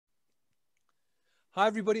Hi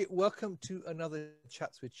everybody, welcome to another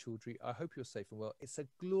Chats with Chaudhry. I hope you're safe and well. It's a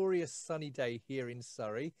glorious sunny day here in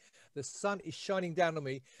Surrey. The sun is shining down on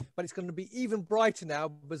me, but it's going to be even brighter now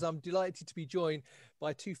because I'm delighted to be joined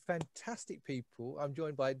by two fantastic people. I'm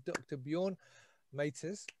joined by Dr. Bjorn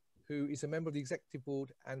Mates, who is a member of the executive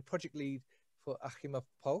board and project lead for Achema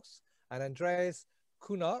Pulse, and Andreas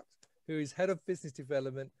Konert, who is head of business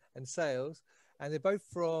development and sales. And they're both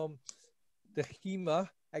from Dechema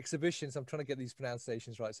exhibitions. I'm trying to get these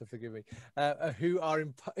pronunciations right, so forgive me. Who are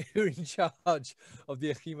in charge of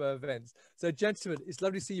the Achema events. So, gentlemen, it's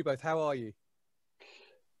lovely to see you both. How are you?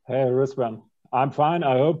 Hey, Rizwan. I'm fine.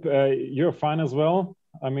 I hope you're fine as well.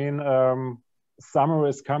 I mean, summer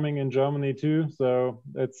is coming in Germany too, so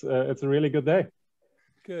it's a really good day.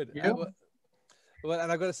 Good. Yeah. Well,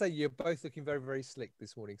 and I've got to say, you're both looking very, very slick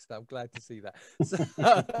this morning, so I'm glad to see that.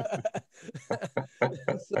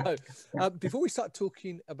 So, before we start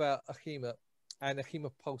talking about Achema and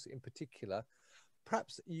Achema Pulse in particular,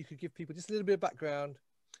 perhaps you could give people just a little bit of background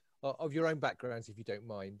of your own backgrounds, if you don't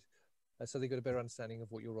mind, so they've got a better understanding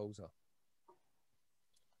of what your roles are.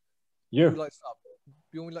 Yeah. Would you like to start?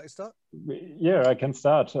 Bjorn, would you like to start? Yeah, I can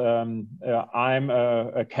start. I'm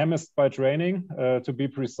a chemist by training, to be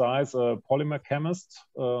precise, a polymer chemist.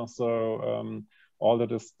 All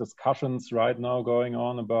the discussions right now going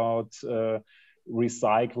on about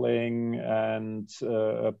recycling and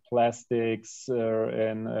plastics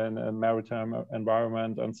in a maritime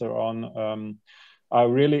environment and so on are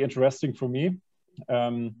really interesting for me.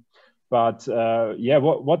 Yeah,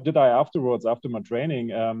 what did I afterwards, after my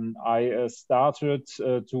training? I started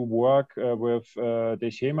to work with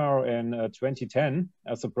Dechema in 2010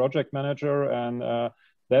 as a project manager, and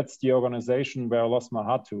that's the organization where I lost my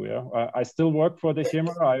heart to. Yeah, I still work for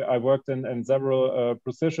Dechema. I worked in several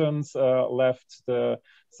positions, left the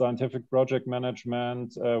scientific project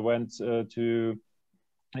management, went to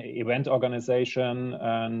event organization,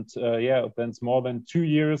 and yeah, it's more than 2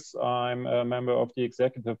 years I'm a member of the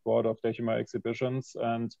executive board of Dechema Exhibitions,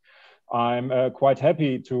 and I'm quite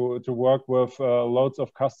happy to work with loads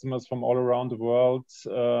of customers from all around the world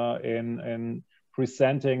in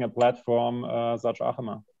presenting a platform such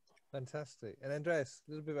Achema. Fantastic. And Andreas,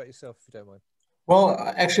 a little bit about yourself, if you don't mind. Well,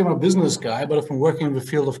 actually, I'm a business guy, but I've been working in the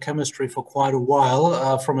field of chemistry for quite a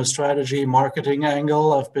while. From a strategy marketing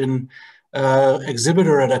angle, I've been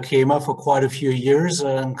exhibitor at Achema for quite a few years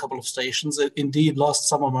and a couple of stations. It indeed lost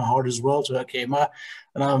some of my heart as well to Achema.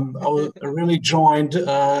 And I really joined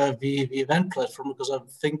the event platform because I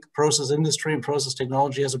think process industry and process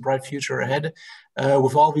technology has a bright future ahead.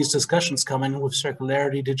 With all these discussions coming with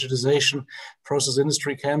circularity, digitization, process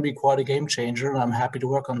industry can be quite a game changer, and I'm happy to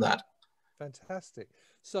work on that. Fantastic.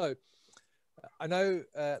 So I know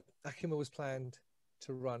Achema was planned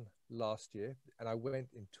to run last year, and I went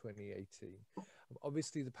in 2018.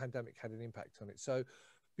 Obviously, the pandemic had an impact on it. So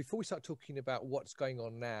before we start talking about what's going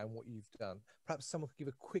on now and what you've done, perhaps someone could give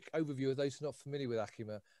a quick overview of those who are not familiar with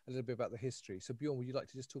Achema, a little bit about the history. So Bjorn, would you like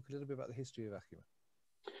to just talk a little bit about the history of Achema?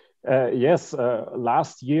 Yes,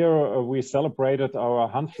 last year we celebrated our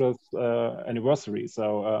 100th anniversary.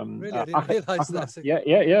 So really, I didn't realize that.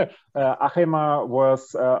 Yeah. Achema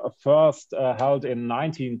was first held in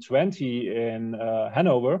 1920 in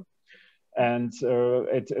Hanover, and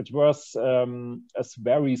it was a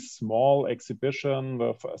very small exhibition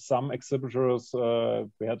with some exhibitors.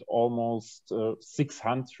 We had almost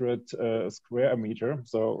 600 square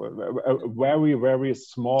meters, so a very, very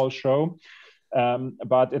small show.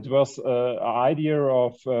 But it was an idea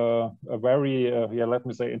of a very, let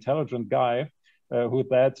me say, intelligent guy who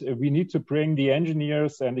said we need to bring the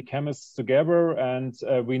engineers and the chemists together, and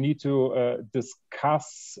we need to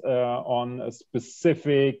discuss on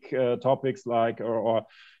specific topics like or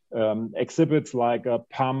exhibits like a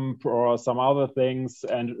pump or some other things,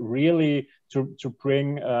 and really to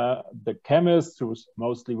bring the chemist who's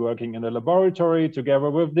mostly working in the laboratory together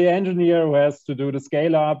with the engineer who has to do the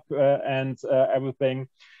scale up and everything,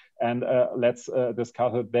 and let's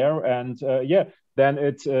discuss it there. And yeah, then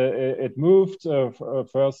it moved.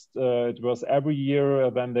 First it was every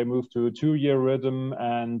year, then they moved to a 2-year rhythm,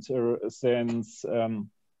 and since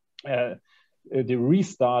the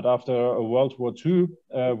restart after World War II,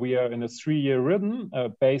 we are in a 3-year rhythm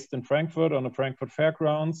based in Frankfurt on the Frankfurt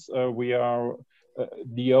Fairgrounds. We are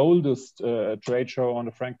the oldest trade show on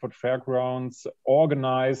the Frankfurt Fairgrounds,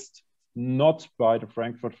 organized not by the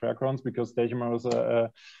Frankfurt Fairgrounds because Dechema was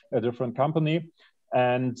a different company.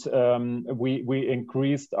 And we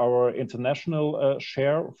increased our international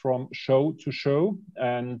share from show to show.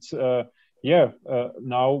 And Yeah,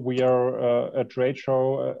 now we are a trade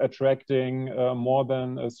show attracting more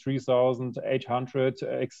than 3,800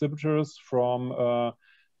 exhibitors from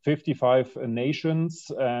 55 nations,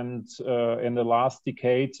 and in the last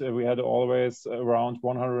decade we had always around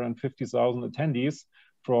 150,000 attendees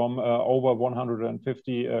from over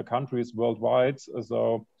 150 countries worldwide.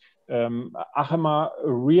 So Achema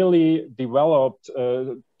really developed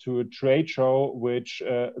to a trade show which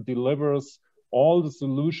delivers all the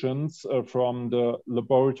solutions from the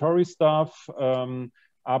laboratory stuff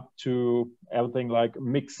up to everything like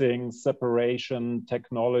mixing, separation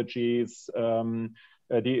technologies.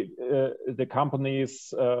 The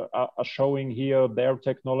companies are showing here their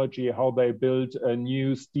technology, how they build a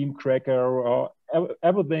new steam cracker, or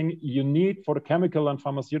everything you need for the chemical and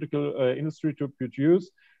pharmaceutical industry to produce.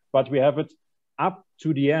 But we have it up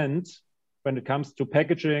to the end when it comes to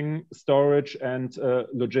packaging, storage, and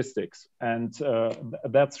logistics. And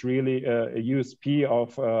that's really a USP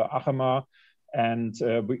of Achema. And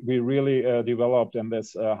we really developed in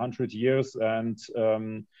this 100 years. And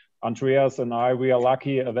Andreas and I, we are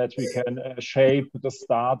lucky that we can shape the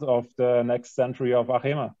start of the next century of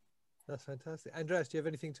Achema. That's fantastic. Andreas, do you have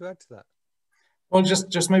anything to add to that? Well,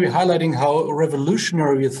 just maybe highlighting how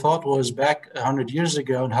revolutionary the thought was back 100 years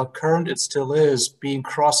ago and how current it still is, being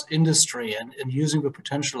cross-industry and using the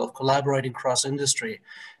potential of collaborating cross-industry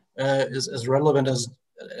is as relevant as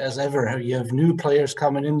ever. You have new players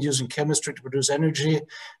coming in using chemistry to produce energy.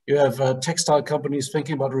 You have textile companies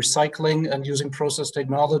thinking about recycling and using process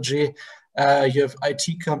technology. You have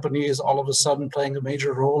IT companies all of a sudden playing a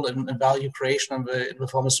major role in value creation in the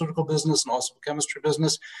pharmaceutical business and also the chemistry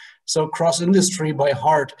business. So cross-industry by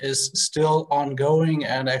heart is still ongoing,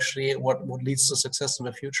 and actually what leads to success in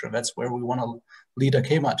the future. That's where we want to lead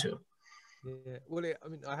Achema to. Yeah, well, I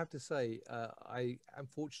mean, I have to say, I am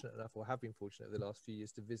fortunate enough, or have been fortunate over the last few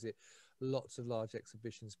years, to visit lots of large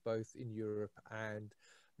exhibitions, both in Europe and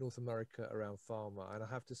North America around pharma. And I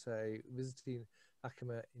have to say, visiting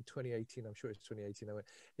Achema in 2018, I'm sure it's 2018, I went,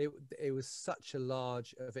 it was such a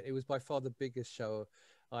large event. It was by far the biggest show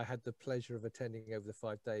I had the pleasure of attending over the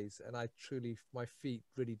 5 days, and I truly, my feet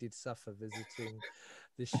really did suffer visiting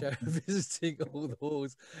the show, visiting all the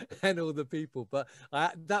halls and all the people. But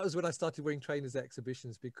that was when I started wearing trainers at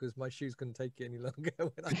exhibitions, because my shoes couldn't take it any longer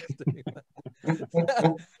when I was doing that.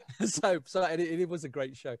 So it was a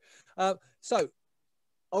great show. So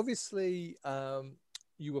obviously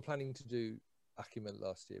you were planning to do Achema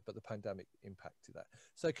last year, but the pandemic impacted that.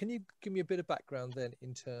 So can you give me a bit of background then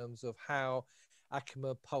in terms of how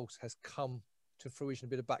Achema Pulse has come to fruition, a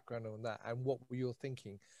bit of background on that, and what were your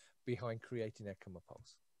thinking behind creating Achema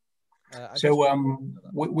Pulse? So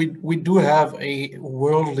we do have a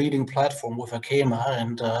world-leading platform with Achema,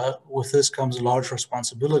 and with this comes a large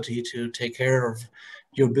responsibility to take care of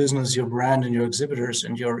your business, your brand, and your exhibitors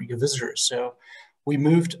and your visitors. So we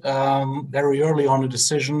moved very early on a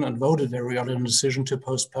decision and voted very early on a decision to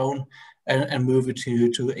postpone and move it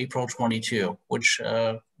to April 22, which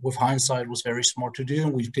with hindsight was very smart to do.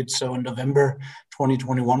 And we did so in November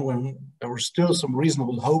 2021, when there was still some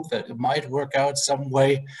reasonable hope that it might work out some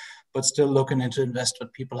way, but still looking into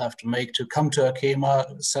investment people have to make to come to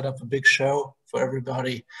Achema, set up a big show for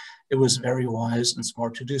everybody. It was very wise and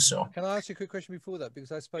smart to do so. Can I ask you a quick question before that?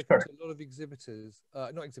 Because I've spoken to a lot of exhibitors,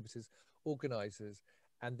 organizers,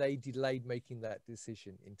 and they delayed making that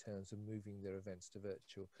decision in terms of moving their events to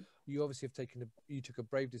virtual. You obviously have you took a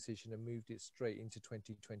brave decision and moved it straight into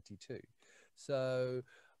 2022. So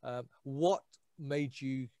what made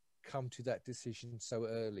you come to that decision so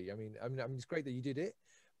early? I mean, it's great that you did it,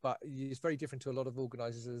 but it's very different to a lot of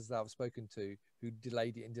organizers that I've spoken to who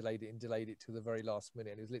delayed it to the very last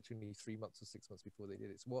minute. And it was literally 3 months or 6 months before they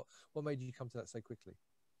did it. So what made you come to that so quickly?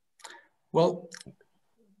 Well,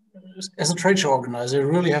 as a trade show organizer, you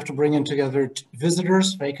really have to bring in together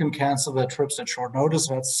visitors. They can cancel their trips at short notice.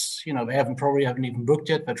 That's, they probably haven't even booked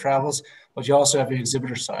yet their travels, but you also have the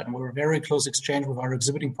exhibitor side. And we're in very close exchange with our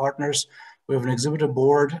exhibiting partners. We have an exhibitor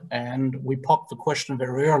board, and we popped the question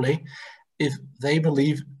very early if they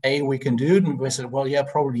believe, A, we can do it. And we said, well, yeah,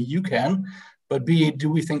 probably you can. But B, do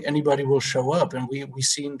we think anybody will show up? And we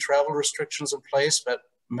seen travel restrictions in place that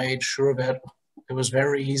made sure that it was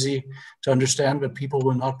very easy to understand that people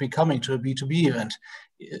will not be coming to a B2B event,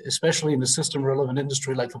 especially in a system-relevant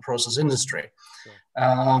industry like the process industry.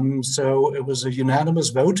 Sure. So it was a unanimous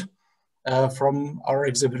vote from our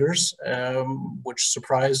exhibitors, which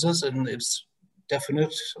surprised us in its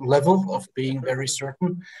definite level of being very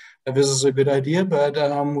certain that this is a good idea. But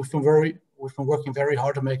we've been working very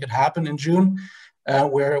hard to make it happen in June.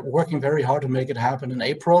 We're working very hard to make it happen in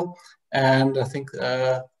April, and I think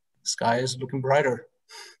the sky is looking brighter.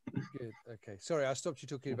 Good. Okay. Sorry, I stopped you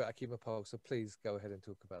talking about Achema Pulse, so please go ahead and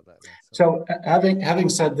talk about that now. So having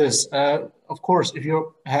said this, of course, if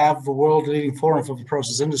you have the world-leading forum for the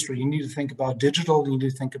process industry, you need to think about digital, you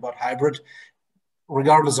need to think about hybrid,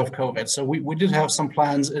 regardless of COVID. So we did have some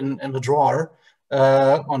plans in the drawer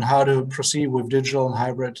on how to proceed with digital and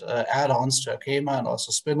hybrid add-ons to Achema and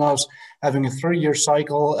also spin-offs. Having a 3-year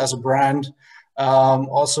cycle as a brand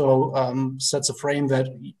also sets a frame that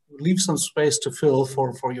leaves some space to fill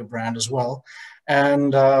for your brand as well.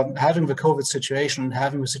 And having the COVID situation,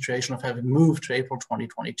 having the situation of having moved to April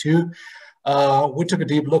 2022, we took a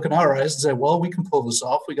deep look in our eyes and said, well, we can pull this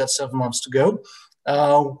off. We got 7 months to go.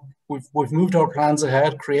 We've moved our plans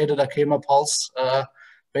ahead, created Achema Pulse,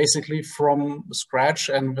 basically from scratch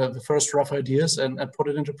and the first rough ideas and put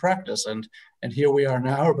it into practice. And here we are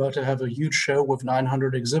now about to have a huge show with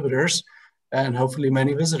 900 exhibitors and hopefully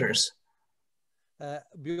many visitors.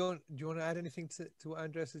 Bjorn, do you want to add anything to what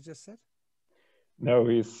Andreas has just said? No,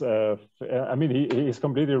 he's, I mean, he's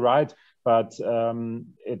completely right, but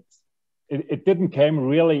it didn't came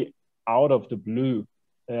really out of the blue.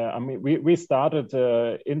 I mean, we started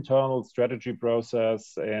an internal strategy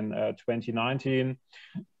process in 2019,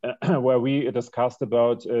 where we discussed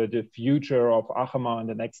about the future of Achema in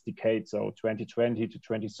the next decade, so 2020 to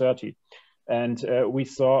 2030. And we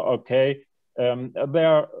saw, okay,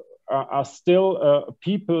 there are still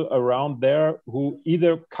people around there who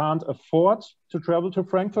either can't afford to travel to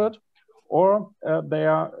Frankfurt, or they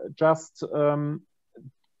are just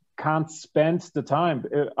can't spend the time.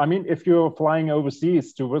 I mean, if you're flying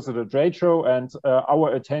overseas to visit a trade show and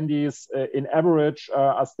our attendees in average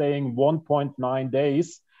are staying 1.9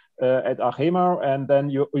 days at Achema, and then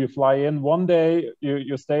you fly in 1 day,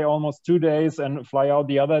 you stay almost 2 days and fly out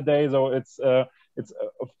the other day. So it's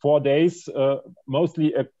 4 days,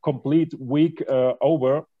 mostly a complete week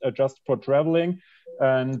over just for traveling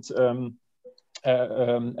and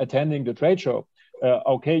attending the trade show.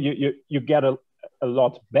 Okay, you get a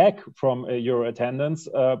lot back from your attendance,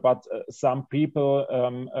 but some people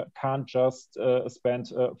can't just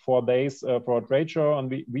spend 4 days for a trade show.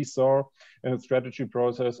 And we saw in the strategy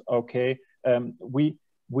process, okay, we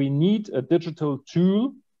need a digital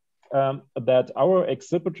tool that our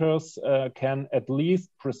exhibitors can at least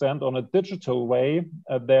present on a digital way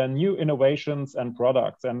their new innovations and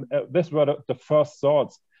products. And these were the first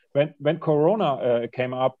thoughts. When Corona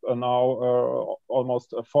came up now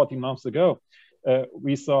almost 14 months ago,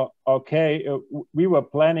 we saw, okay, we were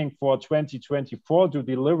planning for 2024 to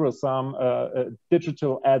deliver some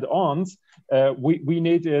digital add-ons. We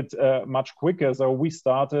need it much quicker. So we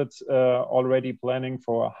started already planning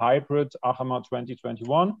for a hybrid Achema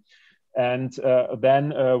 2021. And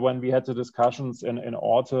then when we had the discussions in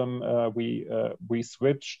autumn, we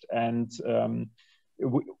switched. And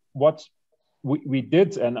what we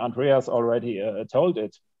did, and Andreas already told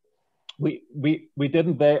it, we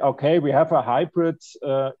didn't say, okay, we have a hybrid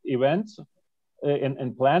event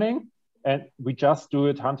in planning and we just do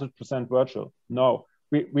it 100% virtual. No,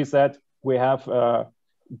 we said we have a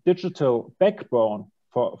digital backbone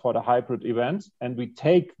for the hybrid event, and we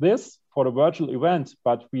take this for the virtual event,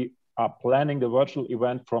 but we are planning the virtual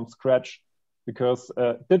event from scratch, because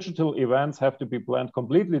digital events have to be planned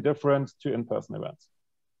completely different to in-person events.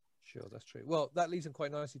 Sure, that's true. Well, that leads in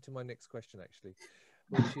quite nicely to my next question, actually,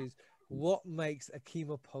 which is, what makes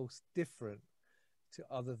Achema Pulse different to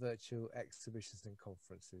other virtual exhibitions and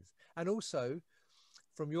conferences? And also,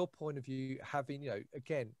 from your point of view, having,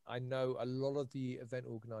 again, I know a lot of the event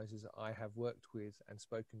organizers I have worked with and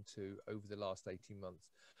spoken to over the last 18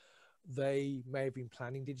 months, they may have been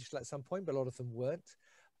planning digital at some point, but a lot of them weren't.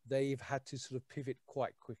 They've had to sort of pivot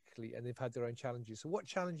quite quickly, and they've had their own challenges. So what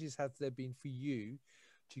challenges have there been for you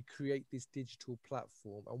to create this digital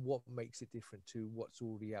platform, and what makes it different to what's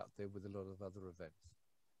already out there with a lot of other events?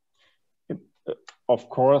 Of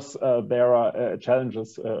course, there are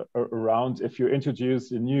challenges around if you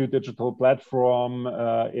introduce a new digital platform,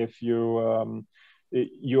 if you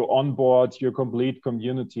onboard your complete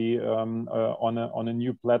community on a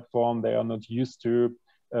new platform they are not used to.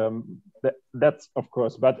 That's of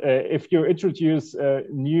course, but if you introduce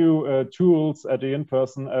new tools at the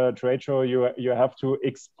in-person trade show, you have to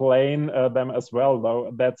explain them as well,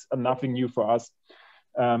 though that's nothing new for us.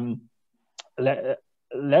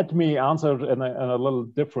 Let me answer it in a little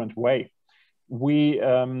different way. We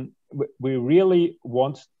really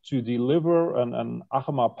want to deliver an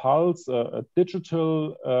Achema Pulse, a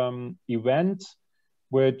digital event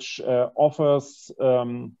which offers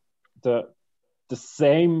the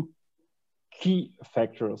same key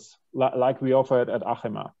factors like we offer it at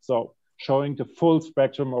Achema. So showing the full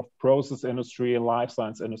spectrum of process industry and life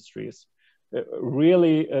science industries.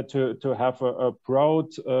 really to have a broad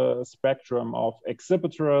spectrum of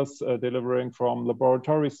exhibitors delivering from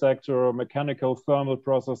laboratory sector, mechanical thermal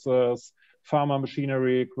processes, pharma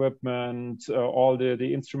machinery equipment, all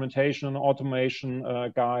the instrumentation, automation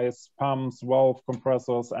guys, pumps, valve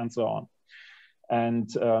compressors, and so on. And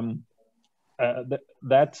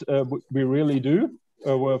that we really do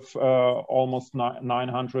with almost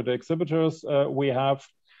 900 exhibitors we have.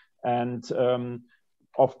 And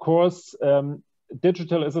of course,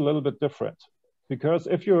 digital is a little bit different, because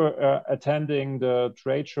if you're attending the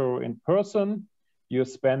trade show in person, you're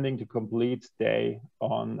spending the complete day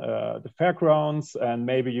on the fairgrounds, and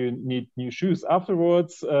maybe you need new shoes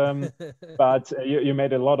afterwards. But you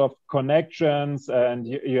made a lot of connections, and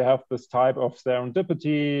you have this type of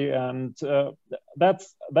serendipity, and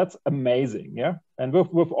that's amazing, yeah. And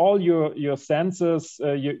with all your senses,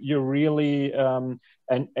 you really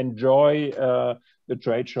enjoy the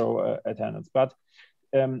trade show attendance. But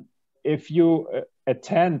if you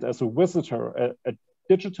attend as a visitor a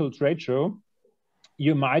digital trade show,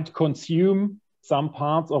 you might consume some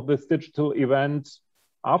parts of this digital event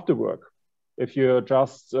after work. If you're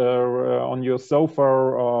just on your sofa,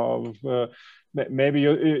 or maybe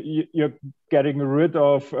you're getting rid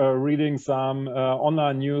of reading some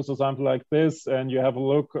online news or something like this, and you have a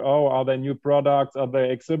look, oh, are there new products? Are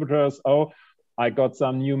there exhibitors? Oh, I got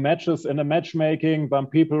some new matches in the matchmaking, some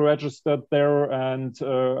people registered there, and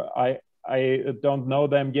I don't know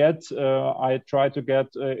them yet. I try to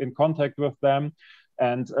get in contact with them.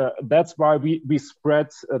 And that's why we spread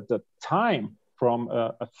the time from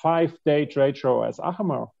a 5-day trade show as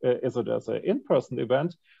Achema is it as an in-person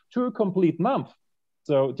event to a complete month.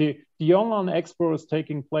 So the online expo is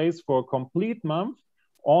taking place for a complete month.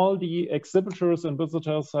 All the exhibitors and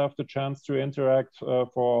visitors have the chance to interact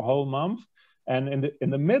for a whole month. And in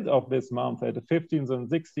the mid of this month, at the 15th and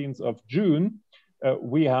 16th of June,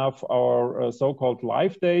 we have our so-called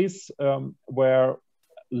live days, where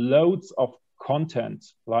loads of content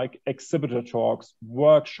like exhibitor talks,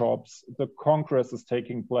 workshops, the congress is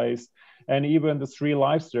taking place, and even the 3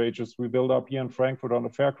 live stages we built up here in Frankfurt on the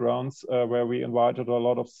fairgrounds, where we invited a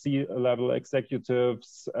lot of C-level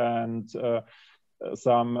executives and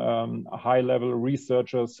some high-level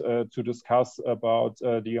researchers to discuss about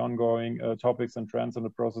the ongoing topics and trends in the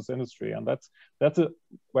process industry. And that's a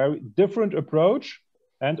very different approach.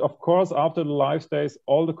 And of course, after the live days,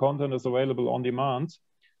 all the content is available on demand.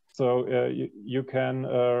 So you can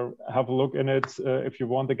have a look in it if you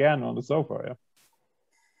want again on the sofa. Yeah.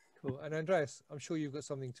 Cool. And Andreas, I'm sure you've got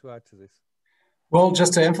something to add to this. Well,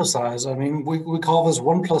 just to emphasize, I mean, we call this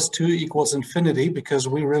 1 + 2 = infinity, because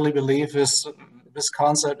we really believe this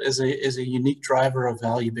concept is a unique driver of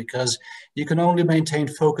value, because you can only maintain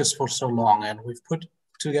focus for so long. And we've put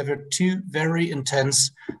together 2 very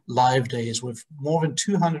intense live days with more than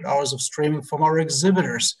 200 hours of streaming from our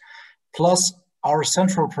exhibitors, plus our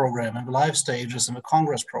central program and live stages and the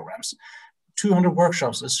congress programs. 200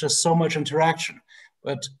 workshops. It's just so much interaction.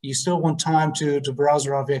 But you still want time to browse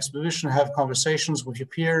around the exhibition, have conversations with your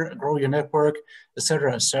peer, grow your network,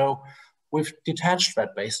 etc. So we've detached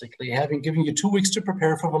that, basically, having given you 2 weeks to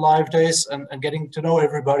prepare for the live days and getting to know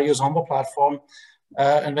everybody who's on the platform,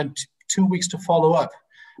 and then 2 weeks to follow up.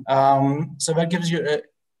 So that gives you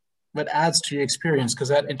that adds to your experience, because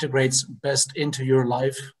that integrates best into your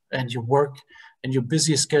life and your work and your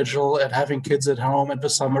busy schedule, and having kids at home, and the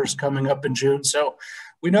summer's coming up in June. So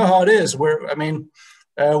we know how it is.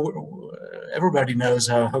 Everybody knows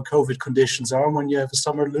how COVID conditions are. When you have a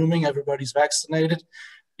summer looming, everybody's vaccinated.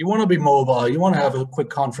 You want to be mobile. You want to have a quick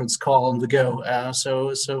conference call on the go.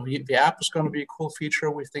 So the app is going to be a cool feature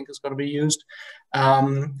we think is going to be used.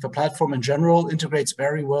 The platform in general integrates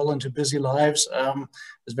very well into busy lives.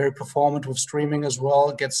 It's very performant with streaming as well.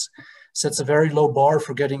 It sets a very low bar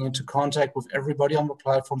for getting into contact with everybody on the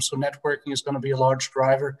platform. So networking is going to be a large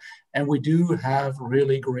driver. And we do have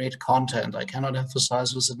really great content. I cannot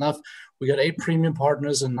emphasize this enough. We got 8 premium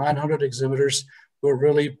partners and 900 exhibitors. We're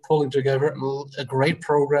really pulling together a great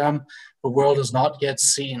program the world has not yet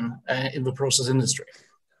seen in the process industry.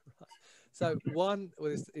 So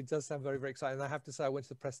it does sound very, very exciting. And I have to say, I went to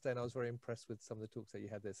the press day and I was very impressed with some of the talks that you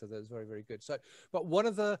had there. So that was very, very good. So, but one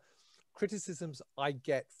of the criticisms I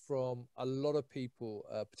get from a lot of people,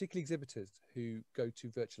 particularly exhibitors who go to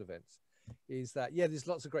virtual events, is that, yeah, there's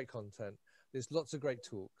lots of great content. There's lots of great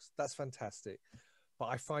talks. That's fantastic. But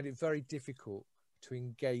I find it very difficult to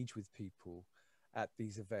engage with people at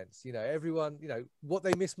these events. You know, everyone, you know, what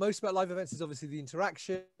they miss most about live events is obviously the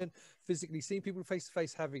interaction, physically seeing people face to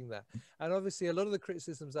face, having that. And obviously a lot of the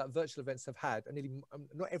criticisms that virtual events have had, and nearly,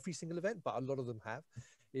 not every single event, but a lot of them have,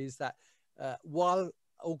 is that while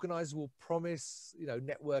organizers will promise, you know,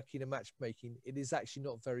 networking and matchmaking. It is actually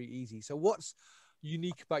not very easy. So what's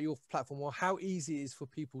unique about your platform, or how easy it is for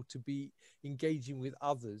people to be engaging with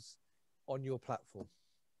others on your platform?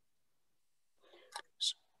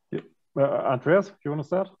 Andreas, do you want to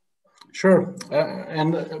start? Sure.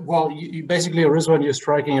 Well, you basically, Rizwan, you're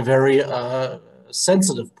striking a very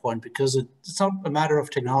sensitive point, because it's not a matter of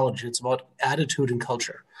technology, it's about attitude and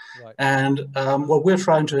culture. Right. And what we're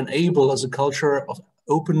trying to enable is a culture of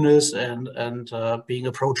openness and being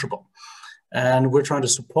approachable. And we're trying to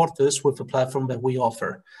support this with the platform that we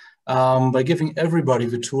offer, by giving everybody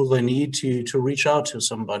the tool they need to reach out to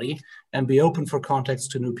somebody and be open for contacts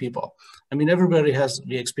to new people. I mean, everybody has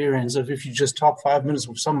the experience of, if you just talk 5 minutes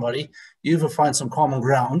with somebody, you either find some common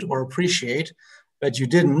ground or appreciate that you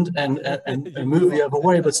didn't and move the other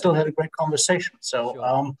way, but still had a great conversation. So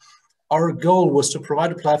Sure. Our goal was to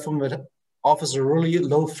provide a platform that offers a really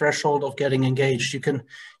low threshold of getting engaged. You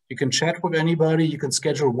can chat with anybody, you can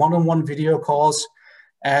schedule one-on-one video calls,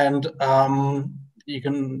 and you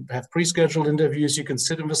can have pre-scheduled interviews, you can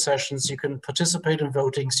sit in the sessions, you can participate in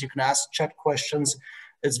votings, you can ask chat questions.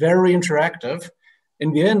 It's very interactive.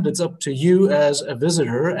 In the end, it's up to you as a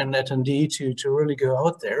visitor and attendee to really go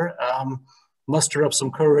out there, muster up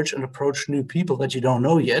some courage and approach new people that you don't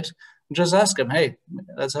know yet. And just ask them, hey,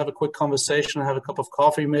 let's have a quick conversation, have a cup of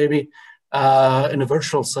coffee maybe, in a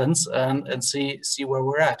virtual sense, and see where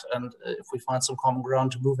we're at, and if we find some common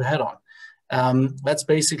ground to move ahead on. That's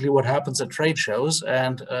basically what happens at trade shows,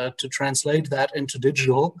 and to translate that into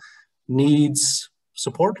digital needs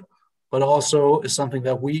support, but also is something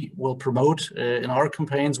that we will promote in our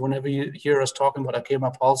campaigns. Whenever you hear us talking about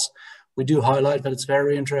Achema Pulse, we do highlight that it's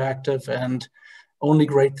very interactive, and only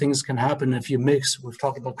great things can happen if you mix, we've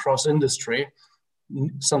talked about cross-industry,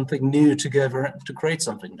 something new together to create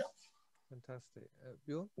something new. Fantastic.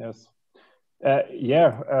 Bjorn? Yes.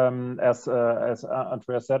 As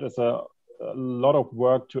Andreas said, it's a lot of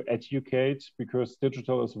work to educate, because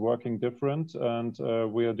digital is working different, and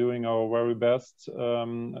we are doing our very best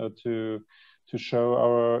to show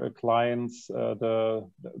our clients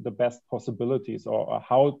the best possibilities, or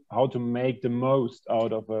how to make the most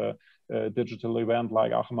out of a digital event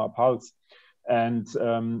like Achema Pulse. And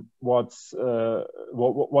what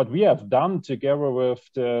we have done together with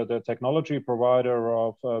the technology provider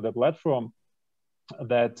of the platform,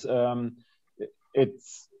 that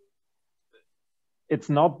it's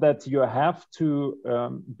not that you have to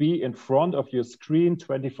be in front of your screen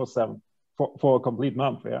 24/7 for a complete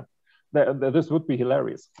month. Yeah, this would be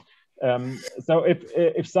hilarious. So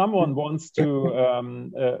if someone wants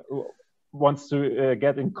to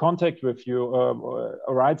get in contact with you, or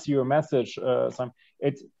writes you a message,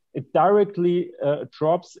 it directly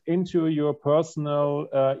drops into your personal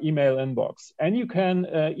email inbox, and you can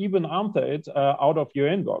even answer it out of your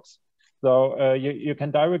inbox. So you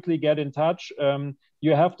can directly get in touch.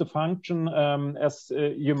 You have the function, as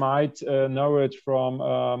you might know it from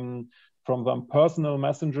some personal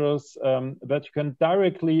messengers, that you can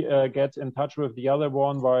directly get in touch with the other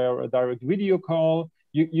one via a direct video call.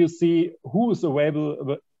 You see who's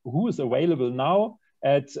available now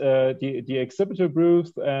at the exhibitor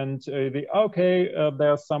booth, and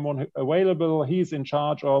there's someone available. He's in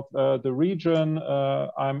charge of the region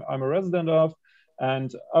I'm a resident of,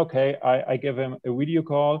 and okay, I give him a video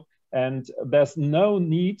call, and there's no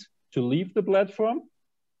need to leave the platform.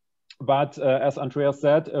 But as Andreas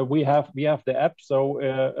said, we have the app. So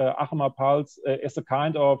Achema Pulse is a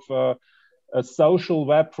kind of a social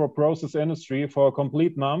web for process industry for a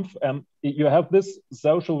complete month, and you have this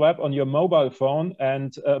social web on your mobile phone,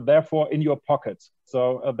 and therefore in your pocket.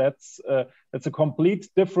 So that's a complete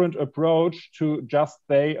different approach to just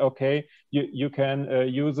say, okay, you can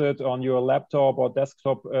use it on your laptop or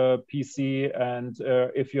desktop PC, and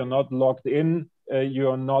if you're not logged in,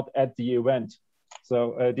 you're not at the event.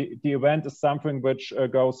 So the event is something which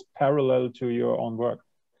goes parallel to your own work.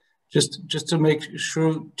 Just to make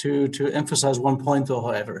sure to emphasize one point though,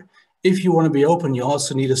 however, if you want to be open, you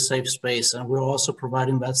also need a safe space, and we're also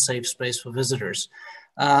providing that safe space for visitors.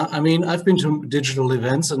 I mean, I've been to digital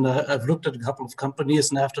events, and I've looked at a couple of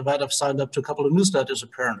companies, and after that I've signed up to a couple of newsletters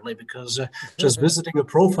apparently, because just visiting a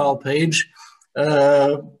profile page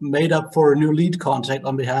made up for a new lead contact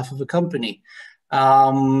on behalf of the company.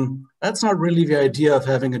 That's not really the idea of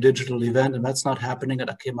having a digital event, and that's not happening at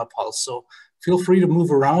Achema Pulse. So feel free to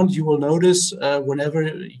move around. You will notice whenever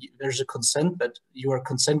there's a consent that you are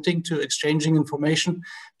consenting to exchanging information.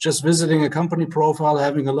 Just visiting a company profile,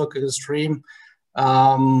 having a look at the stream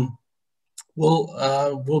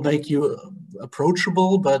will make you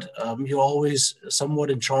approachable, but you're always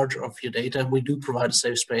somewhat in charge of your data, and we do provide a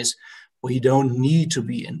safe space. where you don't need to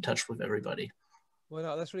be in touch with everybody. Well,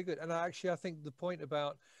 no, that's really good. And I think the point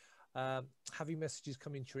about having messages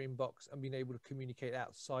come into your inbox and being able to communicate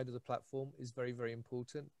outside of the platform is very, very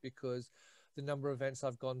important, because the number of events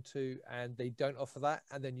I've gone to and they don't offer that,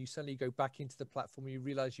 and then you suddenly go back into the platform and you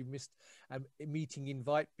realize you missed a meeting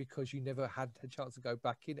invite because you never had a chance to go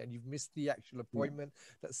back in, and you've missed the actual appointment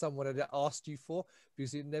that someone had asked you for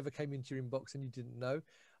because it never came into your inbox and you didn't know.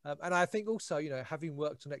 And I think also, you know, having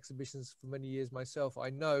worked on exhibitions for many years myself, I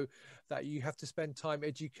know that you have to spend time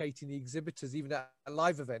educating the exhibitors, even at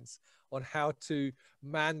live events, on how to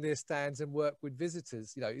man their stands and work with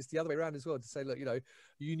visitors. You know, it's the other way around as well, to say, look, you know,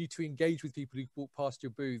 you need to engage with people who walk past your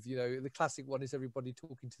booth. You know, the classic one is everybody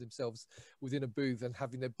talking to themselves within a booth and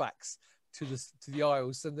having their backs to the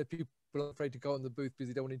aisles, and the people are afraid to go on the booth because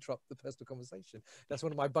they don't want to interrupt the personal conversation. That's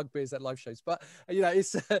one of my bugbears at live shows. But you know,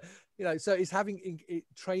 it's you know, so it's having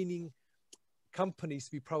training companies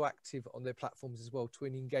to be proactive on their platforms as well, to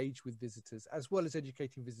engage with visitors, as well as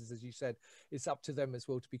educating visitors. As you said, it's up to them as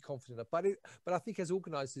well to be confident. But I think as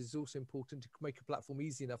organizers, it's also important to make a platform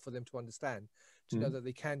easy enough for them to understand, to know that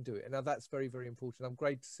they can do it. And now that's very, very important. I'm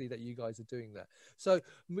great to see that you guys are doing that. So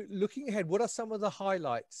looking ahead, what are some of the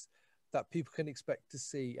highlights that people can expect to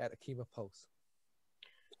see at Achema Pulse?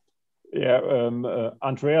 Yeah,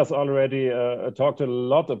 Andreas already talked a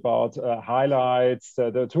lot about highlights,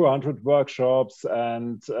 the 200 workshops,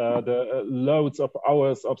 and the loads of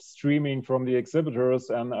hours of streaming from the exhibitors.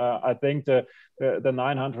 And I think the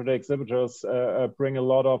 900 exhibitors bring a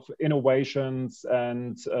lot of innovations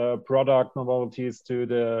and product novelties to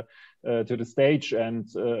the stage and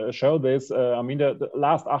show this. I mean, the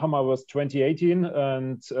last Achema was 2018,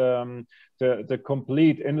 and the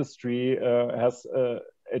complete industry has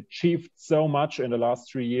achieved so much in the last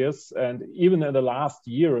 3 years, and even in the last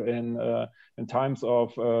year in times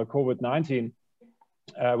of COVID-19.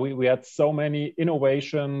 We had so many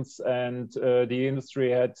innovations, and the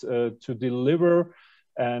industry had to deliver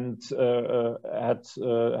and had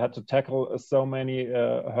to tackle so many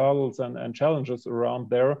hurdles and challenges around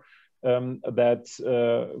there, that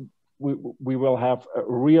we will have a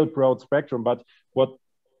real broad spectrum. But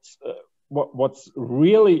what's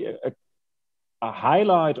really a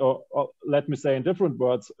highlight, or let me say in different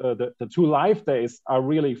words, the 2 live days are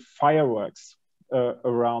really fireworks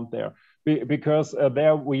around there, because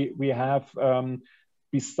there we have,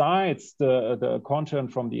 besides the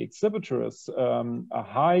content from the exhibitors, a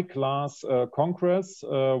high-class congress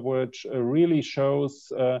which really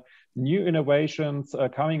shows new innovations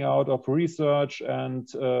coming out of research and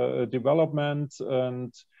development.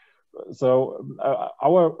 And so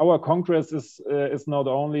our congress is not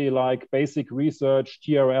only like basic research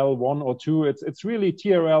TRL 1 or 2, it's really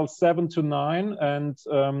TRL 7 to 9, and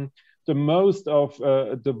the most of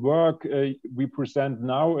the work we present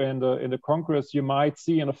now in the congress you might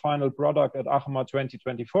see in a final product at Achema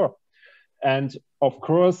 2024. And of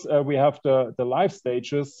course we have the live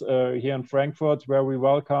stages here in Frankfurt, where we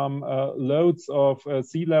welcome loads of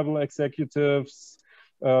C-level executives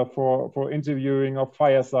for interviewing, of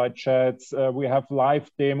fireside chats. We have live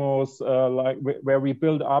demos where we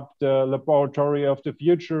build up the laboratory of the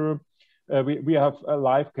future. We have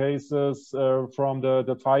live cases from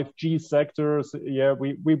the 5G sectors. Yeah,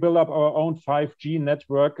 we build up our own 5G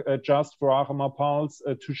network just for Achema Pulse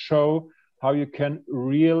to show how you can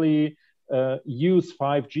really use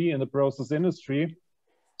 5G in the process industry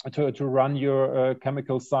to run your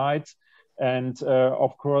chemical sites. And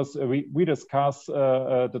of course, we discuss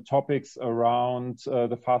the topics around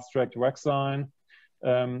the fast-tracked vaccine.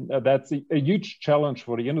 That's a huge challenge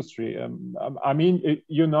for the industry. I mean,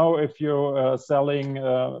 you know, if you're selling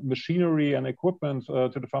machinery and equipment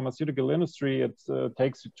to the pharmaceutical industry, it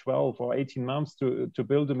takes you 12 or 18 months to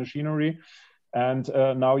build the machinery. And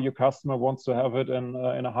now your customer wants to have it in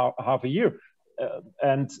half a year.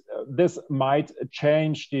 And this might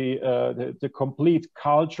change the complete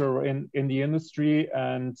culture in the industry,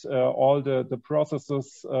 and all the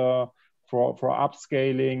processes for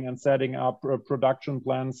upscaling and setting up production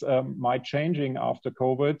plans might changing after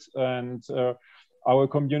COVID. And our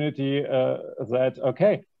community said,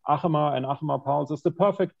 okay, Achema and Achema Pulse is the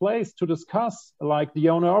perfect place to discuss, like the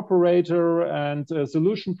owner operator and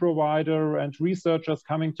solution provider and researchers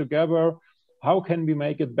coming together. How can we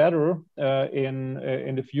make it better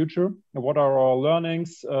in the future? What are our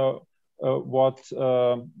learnings? What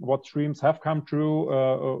streams have come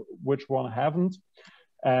true? Which one haven't?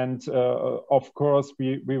 And of course,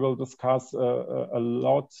 we will discuss a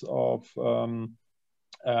lot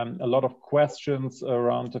of questions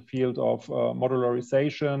around the field of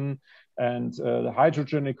modularization and the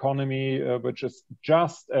hydrogen economy, which is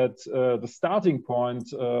just at the starting point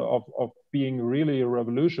of being really a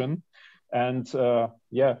revolution. And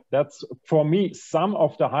yeah, that's for me some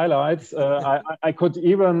of the highlights. I could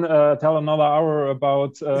even tell another hour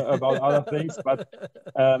about other things,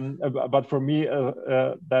 but for me,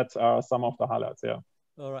 that are some of the highlights. Yeah.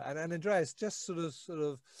 All right, and Andreas, just sort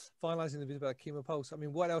of finalising a bit about Achema Pulse. I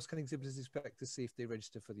mean, what else can exhibitors expect to see if they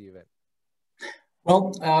register for the event?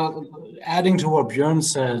 Well, adding to what Björn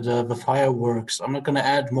said, the fireworks. I'm not going to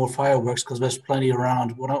add more fireworks because there's plenty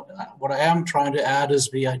around. What I am trying to add is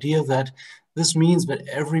the idea that this means that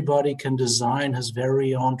everybody can design his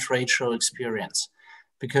very own trade show experience,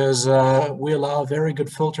 because we allow very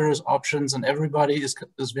good filters, options, and everybody is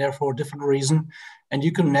there for a different reason. And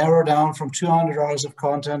you can narrow down from 200 hours of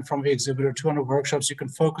content from the exhibitor, 200 workshops. You can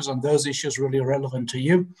focus on those issues really relevant to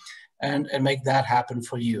you, and make that happen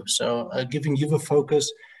for you. So giving you the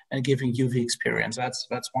focus and giving you the experience.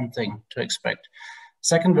 That's one thing to expect.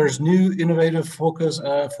 Second, there's new innovative focus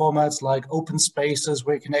formats like open spaces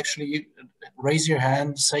where you can actually raise your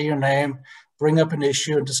hand, say your name, bring up an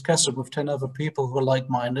issue and discuss it with 10 other people who are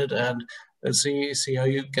like-minded, and see how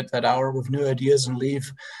you get that hour with new ideas and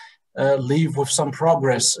leave with some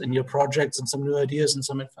progress in your projects and some new ideas and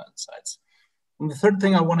some insights. And the third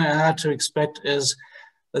thing I want to add to expect is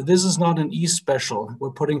that this is not an e-special we're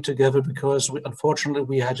putting together because unfortunately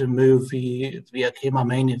we had to move the Achema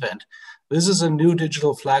main event. This is a new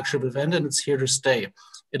digital flagship event and it's here to stay.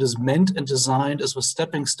 It is meant and designed as a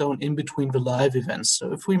stepping stone in between the live events.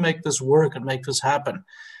 So if we make this work and make this happen,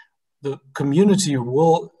 the community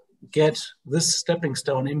will get this stepping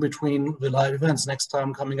stone in between the live events next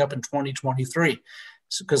time coming up in 2023.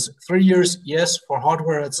 Because 3 years, yes, for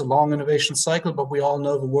hardware, it's a long innovation cycle, but we all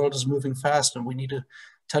know the world is moving fast and we need to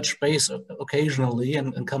touch base occasionally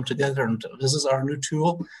and come together. And this is our new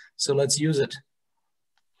tool, so let's use it.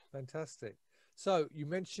 Fantastic. So you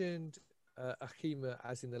mentioned Achema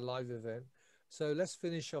as in the live event. So let's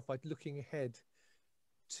finish off by looking ahead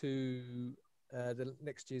to the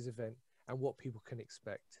next year's event and what people can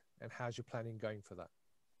expect, and how's your planning going for that?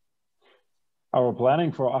 Our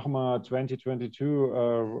planning for Achema 2022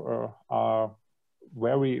 are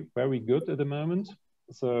very, very good at the moment.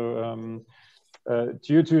 So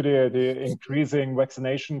due to the increasing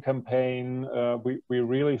vaccination campaign, we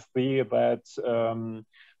really see that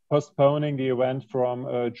postponing the event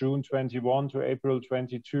from June 21 to April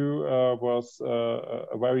 22 was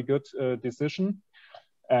a very good decision.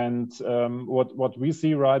 And what we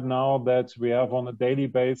see right now, that we have on a daily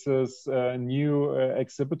basis new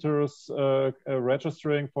exhibitors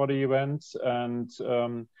registering for the event, and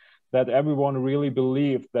that everyone really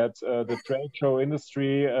believes that the trade show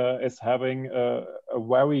industry is having a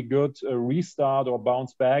very good restart or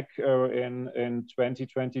bounce back in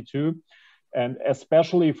 2022. And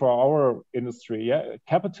especially for our industry, yeah,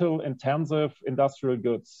 capital-intensive industrial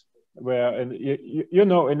goods, where you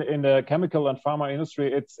know, in the chemical and pharma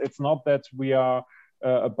industry, it's not that we are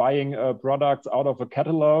buying products out of a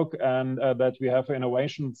catalog and that we have an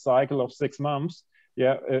innovation cycle of 6 months.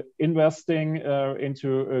 Yeah, investing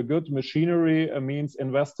into a good machinery means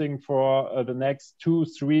investing for the next 2,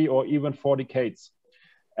 3, or even 4 decades.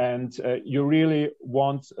 And you really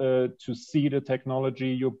want to see the technology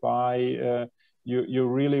you buy. You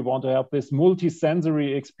really want to have this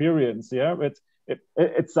multi-sensory experience. Yeah,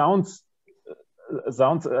 it sounds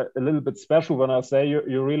a little bit special when I say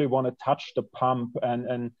you really want to touch the pump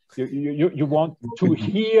and you want to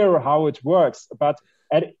hear how it works. But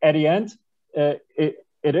at the end,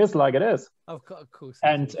 it is like it is. Of course.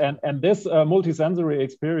 And this multi-sensory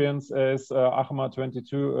experience is Achema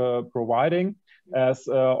 22 providing, as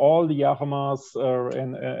all the Achemas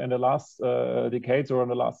in the last decades or in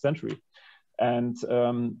the last century. And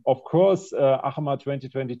of course, Achema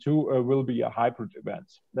 2022 will be a hybrid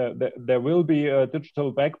event. There will be a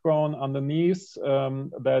digital backbone underneath,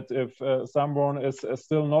 that if someone is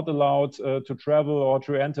still not allowed to travel or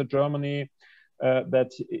to enter Germany,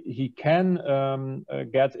 that he can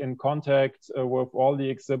get in contact with all the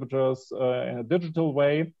exhibitors in a digital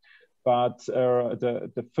way. But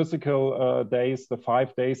the physical days, the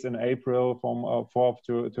 5 days in April from 4th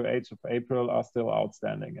to 8th of April are still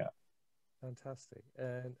outstanding. Yeah. Fantastic.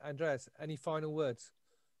 And Andreas, any final words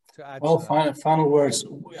to add? Well, final words.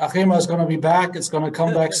 Achema is going to be back. It's going to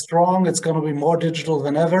come back strong. It's going to be more digital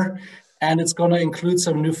than ever. And it's going to include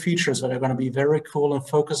some new features that are going to be very cool and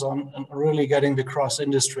focus on really getting the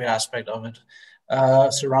cross-industry aspect of it,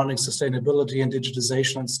 surrounding sustainability and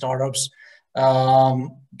digitization and startups.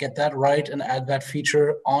 Get that right and add that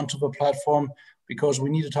feature onto the platform, because we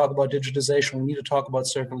need to talk about digitization. We need to talk about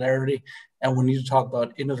circularity. And we need to talk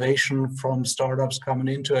about innovation from startups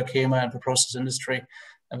coming into Achema and the process industry.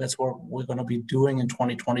 And that's what we're going to be doing in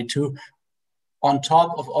 2022, on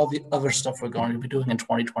top of all the other stuff we're going to be doing in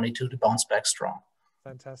 2022 to bounce back strong.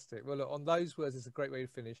 Fantastic. Well, look, on those words, it's a great way to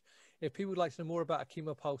finish. If people would like to know more about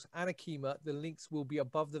Achema Pulse and Achema, the links will be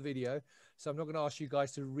above the video. So I'm not going to ask you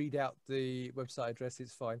guys to read out the website address.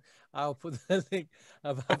 It's fine. I'll put the link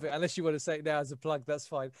above it, unless you want to say it now as a plug, that's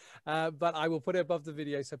fine. But I will put it above the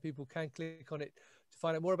video so people can click on it to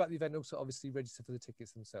find out more about the event and also obviously register for the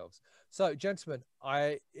tickets themselves. So gentlemen,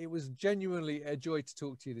 it was genuinely a joy to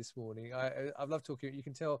talk to you this morning. I've loved talking. You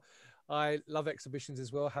can tell I love exhibitions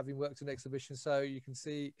as well, having worked in exhibitions, so you can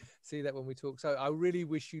see that when we talk. So I really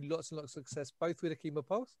wish you lots and lots of success, both with Achema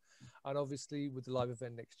Pulse and obviously with the live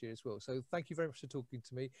event next year as well. So thank you very much for talking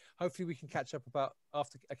to me. Hopefully we can catch up about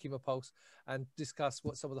after Achema Pulse and discuss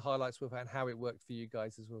what some of the highlights were and how it worked for you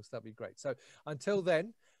guys as well. So that'd be great. So until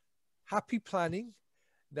then, happy planning.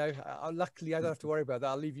 No, luckily I don't have to worry about that.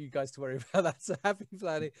 I'll leave you guys to worry about that. So happy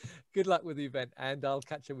planning. Good luck with the event, and I'll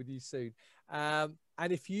catch up with you soon.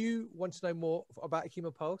 And if you want to know more about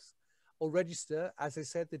Achema Pulse or register, as I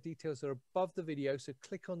said, the details are above the video. So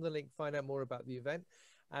click on the link, find out more about the event.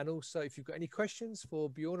 And also, if you've got any questions for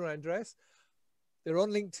Bjorn or Andreas, they're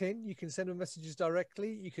on LinkedIn. You can send them messages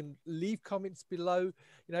directly. You can leave comments below.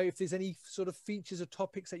 You know, if there's any sort of features or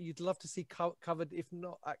topics that you'd love to see covered, if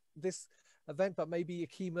not at this event, but maybe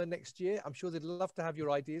Achema next year. I'm sure they'd love to have your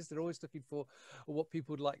ideas. They're always looking for what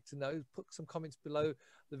people would like to know. Put some comments below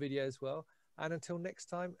the video as well. And until next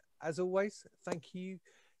time, as always, thank you.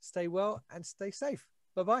 Stay well and stay safe.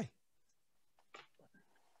 Bye-bye.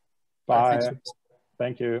 Bye.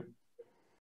 Thank you.